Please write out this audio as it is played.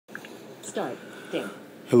Start. Ding.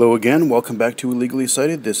 Hello again, welcome back to Illegally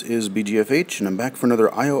Cited. This is BGFH, and I'm back for another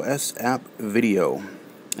iOS app video.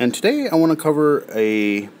 And today I want to cover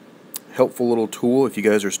a helpful little tool if you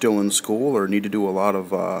guys are still in school or need to do a lot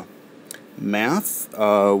of math.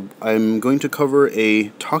 I'm going to cover a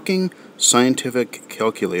talking scientific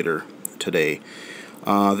calculator today.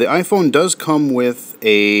 The iPhone does come with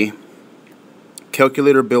a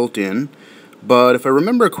calculator built in, but if I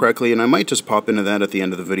remember correctly, and I might just pop into that at the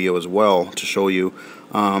end of the video as well to show you,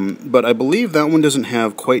 but I believe that one doesn't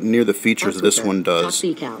have quite near the features this one does.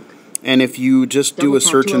 And if you just do a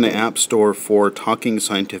search in the App Store for Talking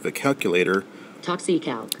Scientific Calculator,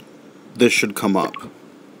 this should come up.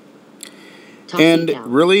 And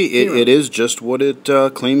really, it is just what it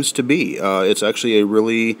claims to be. It's actually a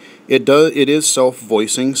really, it is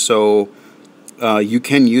self-voicing, so you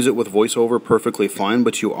can use it with VoiceOver perfectly fine,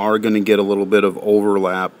 but you are going to get a little bit of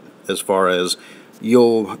overlap as far as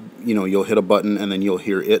you'll hit a button and then you'll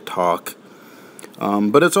hear it talk.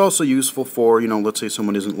 But it's also useful for, let's say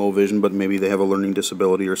someone isn't low vision, but maybe they have a learning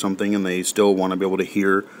disability or something, and they still want to be able to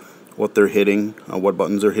hear what they're hitting, what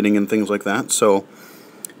buttons they're hitting, and things like that. So,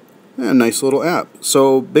 a nice little app.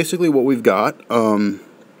 So basically, what we've got the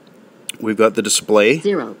display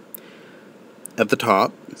 0 at the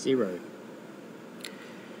top. 0.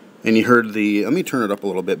 And you heard the, let me turn it up a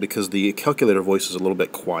little bit because the calculator voice is a little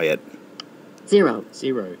bit quiet. 0 So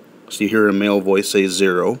you hear a male voice say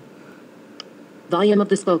 0. Volume of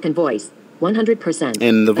the spoken voice, 100%.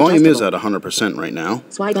 And the volume is at 100% right now.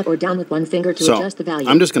 Swipe up or down with one finger to adjust the value.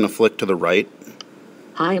 I'm just going to flick to the right.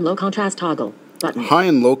 High and low contrast toggle button. High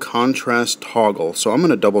and low contrast toggle. So I'm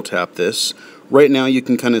going to double tap this. Right now you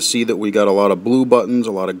can kind of see that we got a lot of blue buttons,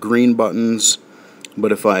 a lot of green buttons.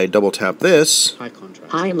 But if I double tap this,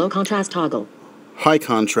 high and low contrast toggle. High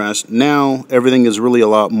contrast. Now everything is really a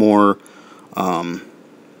lot more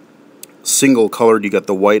single colored. You got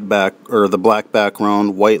the white back or the black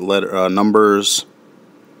background, white letter numbers,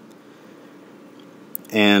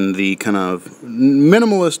 and the kind of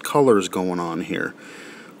minimalist colors going on here.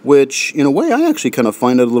 Which, in a way, I actually kind of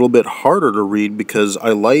find it a little bit harder to read because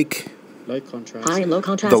I like low contrast. High and low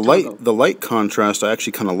contrast the light contrast I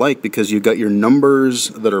actually kind of like because you've got your numbers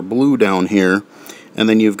that are blue down here, and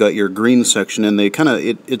then you've got your green section, and they kind of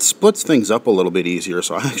it splits things up a little bit easier.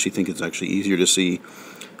 So I actually think it's actually easier to see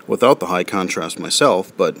without the high contrast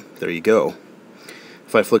myself. But there you go.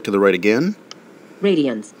 If I flick to the right again,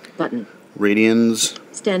 Radians button. Radians.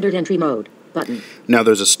 Standard entry mode button. Now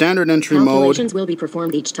there's a standard entry mode. Calculations will be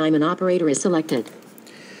performed each time an operator is selected.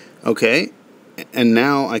 Okay. And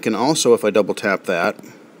now I can also, if I double tap that,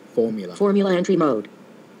 Formula entry mode.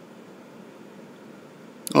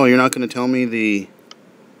 Oh, you're not going to tell me the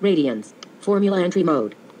Radians. Formula entry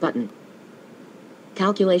mode button.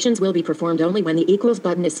 Calculations will be performed only when the equals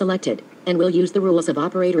button is selected, and will use the rules of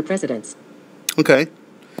operator precedence. Okay.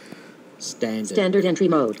 Standard entry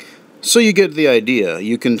mode. So you get the idea.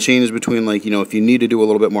 You can change between, like, if you need to do a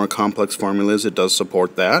little bit more complex formulas, it does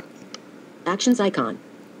support that. Actions icon.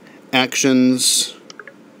 Actions.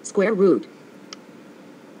 Square root.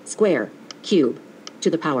 Square. Cube. To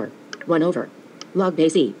the power. 1 over. Log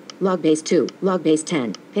base E. Log base 2. Log base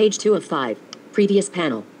 10. Page 2 of 5. Previous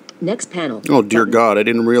panel. Next panel. Oh, dear God. I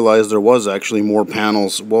didn't realize there was actually more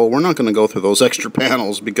panels. Well, we're not going to go through those extra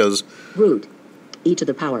panels because root. E to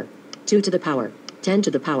the power. 2 to the power. 10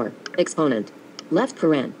 to the power. Exponent. Left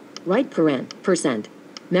paren. Right paren. Percent.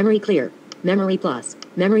 Memory clear. Memory plus.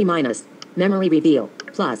 Memory minus. Memory reveal.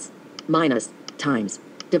 Plus. Minus, times,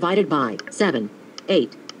 divided by 7,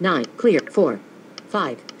 8, 9, clear, 4,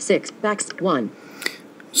 5, 6, backs, 1.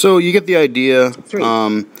 So you get the idea. 3.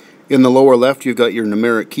 In the lower left, you've got your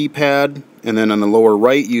numeric keypad, and then on the lower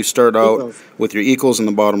right, you start out with your equals in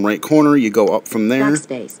the bottom right corner. You go up from there.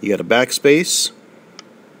 Backspace. You got a backspace.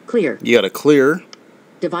 Clear. You got a clear.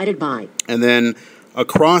 Divided by. And then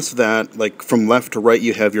across that, like from left to right,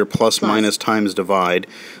 you have your plus, minus, times, divide.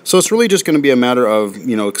 So it's really just going to be a matter of,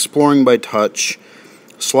 exploring by touch.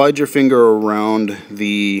 Slide your finger around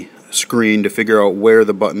the screen to figure out where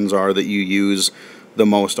the buttons are that you use the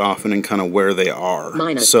most often and kind of where they are.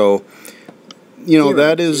 Minus. So, Zero.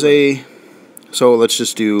 That is a... So let's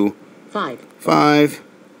just do 5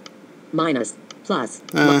 minus plus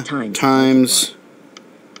times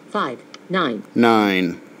 5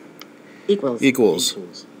 9 equals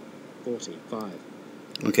 45.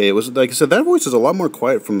 Okay, it was, like I said, that voice is a lot more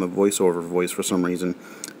quiet from the VoiceOver voice for some reason,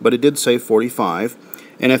 but it did say 45.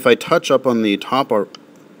 And if I touch up on the top,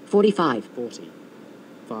 45.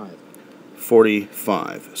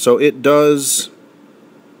 45. So it does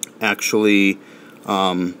actually,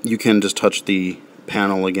 you can just touch the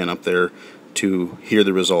panel again up there to hear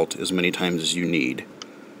the result as many times as you need.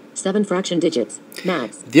 7 fraction digits.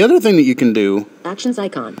 Max. The other thing that you can do, Actions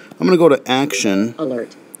icon. I'm going to go to Action.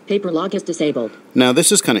 Alert. Paper log is disabled. Now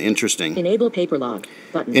this is kind of interesting. Enable paper log.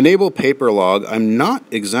 Button. Enable paper log. I'm not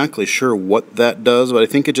exactly sure what that does, but I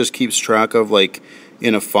think it just keeps track of, like,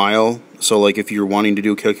 in a file. So like if you're wanting to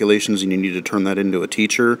do calculations and you need to turn that into a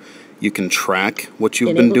teacher, you can track what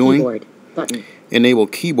you've been doing. Keyboard. Button. Enable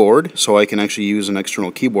keyboard, so I can actually use an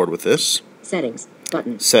external keyboard with this. Settings.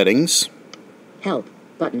 Button. Settings. Help.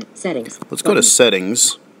 Button. Settings. Let's go to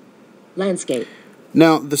settings. Landscape.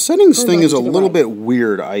 Now, the settings Home thing button is a to the little right. bit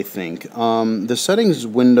weird, I think. The settings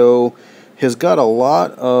window has got a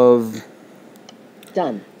lot of...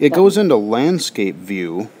 Done. It Button. goes into landscape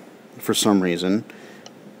view for some reason.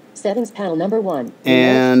 Settings panel number 1.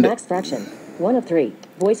 And- max fraction. 1 of 3.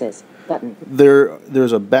 Voices. Button.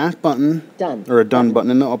 There's a back button, Done. or a done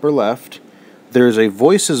button in the upper left. There's a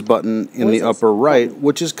voices button in the Voices upper right, button.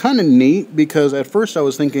 which is kind of neat because at first I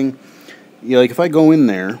was thinking, like if I go in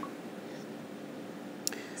there,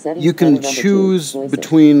 Settings you panel can number 2. choose Voices.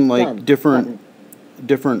 between like Done.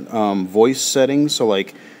 different voice settings. So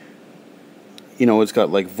like, you know, it's got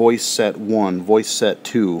like voice set 1, voice set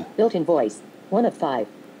 2. Built-in voice. 1 of 5.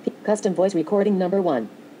 Custom voice recording number 1.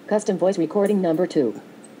 Custom voice recording number 2.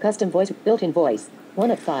 Custom voice. Built-in voice. 1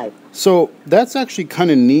 of 5. So that's actually kind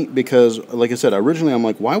of neat because, like I said, originally I'm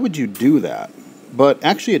like, why would you do that? But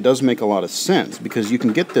actually it does make a lot of sense because you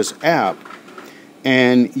can get this app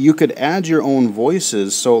and you could add your own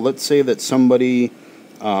voices. So let's say that somebody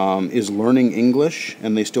is learning English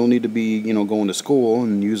and they still need to be, you know, going to school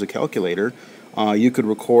and use a calculator. You could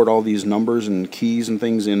record all these numbers and keys and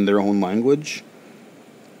things in their own language.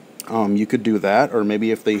 You could do that, or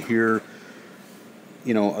maybe if they hear,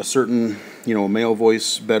 you know, a certain, you know, male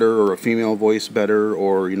voice better or a female voice better,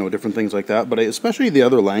 or, you know, different things like that. But especially the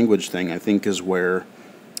other language thing, I think, is where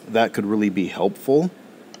that could really be helpful.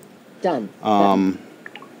 Done.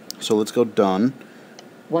 So let's go done.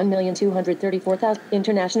 1,234,000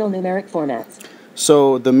 international numeric formats.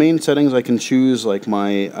 So the main settings I can choose, like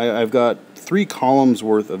I've got 3 columns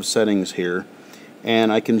worth of settings here,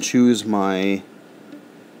 and I can choose my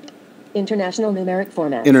International numeric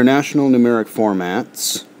formats. international numeric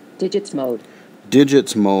formats, Digits mode.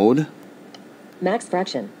 digits mode. Max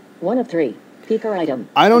fraction. 1 of 3. Peaker item.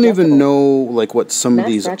 I don't even Adjustable. know like what some of Max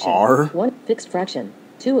these fraction. are, 1 fixed fraction.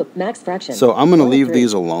 2 of max fraction. so I'm going to 1 of leave 3.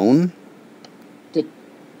 these alone. Di-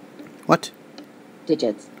 What?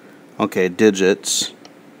 digits. Okay, digits.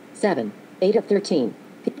 7. 8 of 13.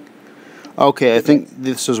 Okay, I think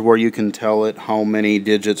this is where you can tell it how many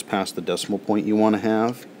digits past the decimal point you want to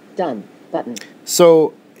have. Done. Button.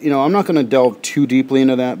 So, you know, I'm not going to delve too deeply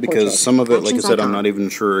into that because Portrait. some of it, like I Actions said, I'm icon. not even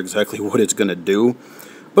sure exactly what it's going to do.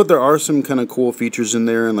 But there are some kind of cool features in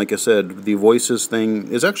there, and like I said, the voices thing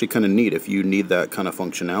is actually kind of neat if you need that kind of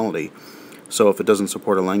functionality. So if it doesn't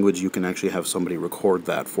support a language, you can actually have somebody record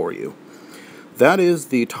that for you. That is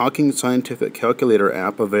the Talking Scientific Calculator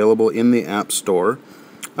app available in the App Store.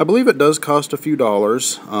 I believe it does cost a few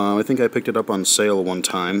dollars. I think I picked it up on sale one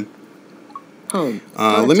time. Home.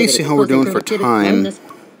 Let me see how we're doing for time.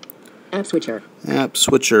 App switcher. App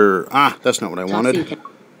switcher. Ah, that's not what I Top wanted. C.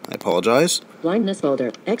 I apologize. Blindness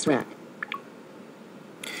folder. X-rack.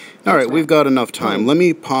 All right, we've got enough time. Let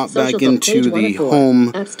me pop back Social into page 1 the of 4.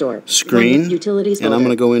 home App store. screen, Blindness utilities and I'm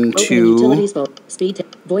folder. going to go Open into... utilities folder. Speed.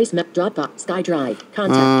 Voice. Dropbox. SkyDrive.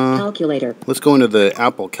 Contact. Calculator. Let's go into the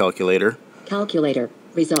Apple calculator. Calculator.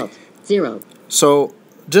 Result. 0. So,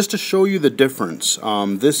 just to show you the difference,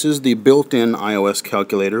 this is the built-in iOS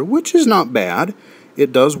calculator, which is not bad.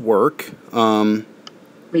 It does work.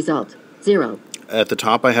 Result. 0. At the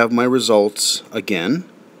top, I have my results again.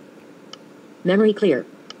 Memory clear.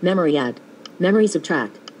 Memory add. Memory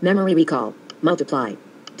subtract. Memory recall. Multiply.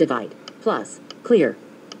 Divide. Plus. Clear.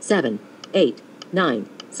 7. 8. 9.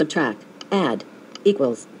 Subtract. Add.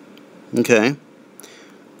 Equals. Okay.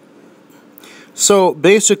 So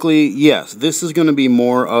basically, yes, this is going to be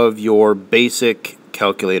more of your basic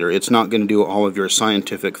calculator. It's not going to do all of your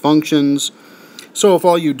scientific functions. So if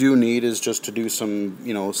all you do need is just to do some,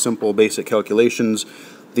 you know, simple basic calculations,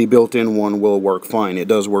 the built-in one will work fine. It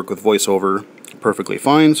does work with VoiceOver perfectly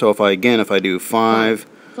fine. So if I do 5,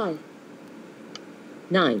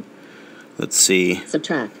 9. let's see,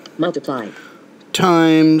 Subtract. Multiply.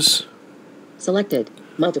 times Selected.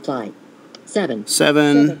 Multiply. 7.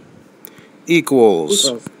 7 equals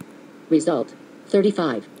Equals. Result.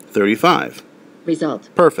 35. 35. Result.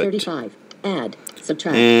 Perfect. 35. Add.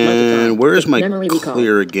 Subtract. And multiply. where's my memory recall.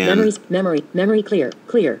 clear again? Memory clear.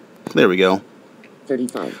 Clear. There we go.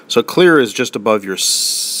 35. So clear is just above your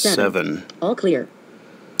 7. All clear.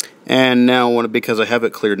 And now, because I have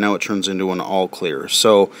it cleared, now it turns into an all clear.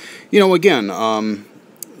 So, you know, again,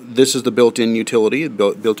 this is the built-in utility,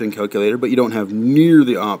 built-in calculator, but you don't have near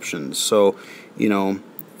the options. So, you know,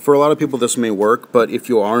 for a lot of people this may work, but if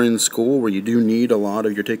you are in school where you do need a lot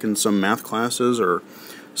of, you're taking some math classes or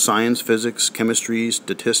science, physics, chemistry,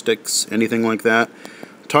 statistics, anything like that,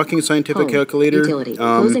 Talking Scientific Calculator, utility.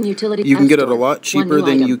 Closing utility you can get it a store. lot cheaper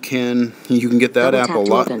than you can get that Double app tap a to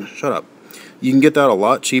lot. open. Shut up. You can get that a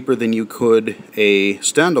lot cheaper than you could a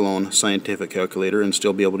standalone scientific calculator and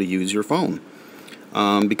still be able to use your phone.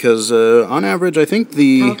 Because on average, I think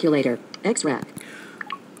Calculator. X-Rack.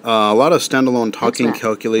 a lot of standalone talking X-Rack.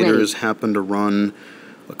 calculators Ready. happen to run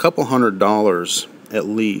a couple $100 at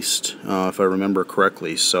least, if I remember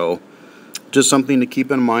correctly. So just something to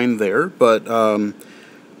keep in mind there. But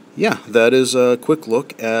yeah, that is a quick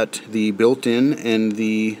look at the built-in and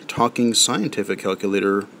the Talking Scientific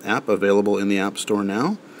Calculator app available in the App Store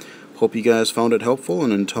now. Hope you guys found it helpful,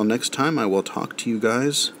 and until next time, I will talk to you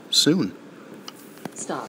guys soon. Stop.